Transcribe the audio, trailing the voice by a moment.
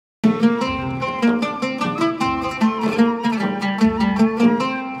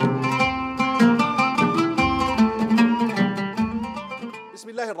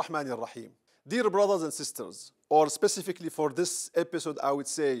Rahmanir Rahim. Dear brothers and sisters, or specifically for this episode, I would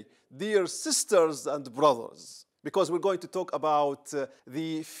say, dear sisters and brothers, because we're going to talk about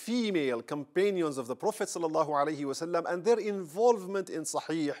the female companions of the Prophet ﷺ and their involvement in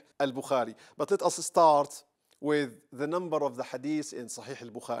Sahih Al-Bukhari. But let us start with the number of the hadiths in Sahih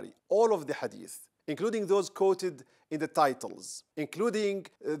Al-Bukhari. All of the hadith, including those quoted in the titles, including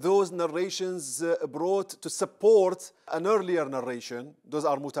those narrations brought to support an earlier narration, those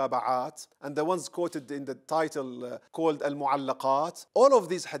are mutaba'at, and the ones quoted in the title called al-mu'allaqat, all of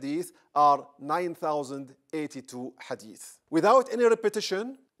these hadith are 9,082 hadith. Without any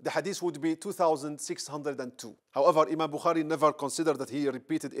repetition, the hadith would be 2,602. However, Imam Bukhari never considered that he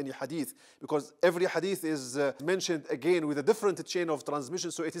repeated any hadith, because every hadith is mentioned again with a different chain of transmission,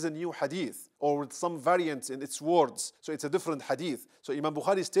 so it is a new hadith, or with some variants in its words, so it's a different hadith. So Imam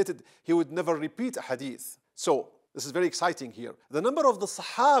Bukhari stated he would never repeat a hadith. So this is very exciting here. The number of the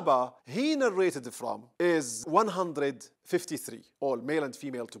Sahaba he narrated from is 153, all male and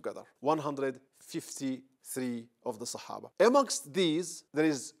female together. 153 of the Sahaba. Amongst these, there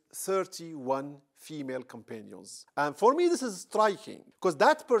is 31 female companions. And for me, this is striking, because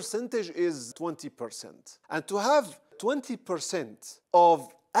that percentage is 20%. And to have 20%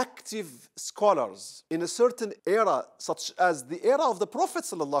 of active scholars in a certain era, such as the era of the Prophet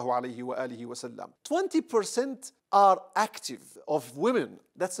ﷺ, 20% are active of women.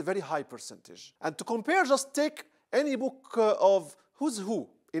 That's a very high percentage. And to compare, just take any book of who's who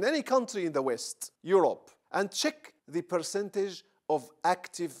in any country in the West, Europe, and check the percentage of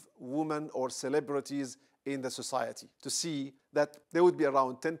active women or celebrities in the society to see that there would be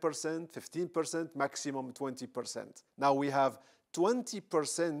around 10%, 15%, maximum 20%. Now we have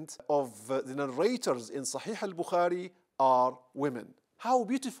 20% of the narrators in Sahih Al-Bukhari are women. How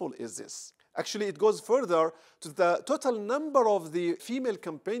beautiful is this? Actually, it goes further to the total number of the female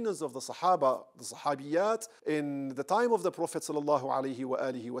companions of the Sahaba, the Sahabiyat, in the time of the Prophet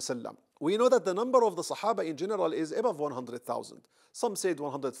ﷺ. We know that the number of the Sahaba in general is above 100,000. Some said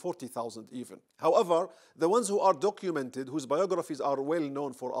 140,000 even. However, the ones who are documented, whose biographies are well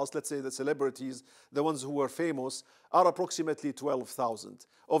known for us, let's say the celebrities, the ones who were famous, are approximately 12,000.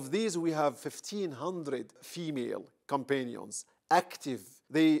 Of these, we have 1,500 female companions, active.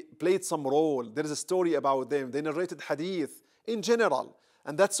 They played some role. There is a story about them. They narrated hadith in general.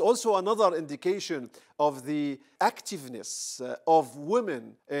 And that's also another indication of the activeness of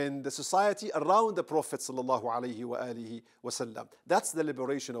women in the society around the Prophet ﷺ. That's the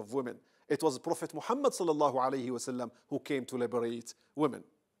liberation of women. It was Prophet Muhammad ﷺ who came to liberate women.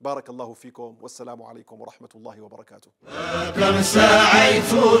 بارك الله فيكم والسلام عليكم ورحمة الله وبركاته. كم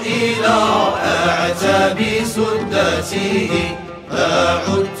سعيت إلى أعتاب سدته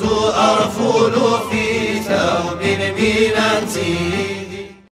فعدت أرفل في ثوب بنتي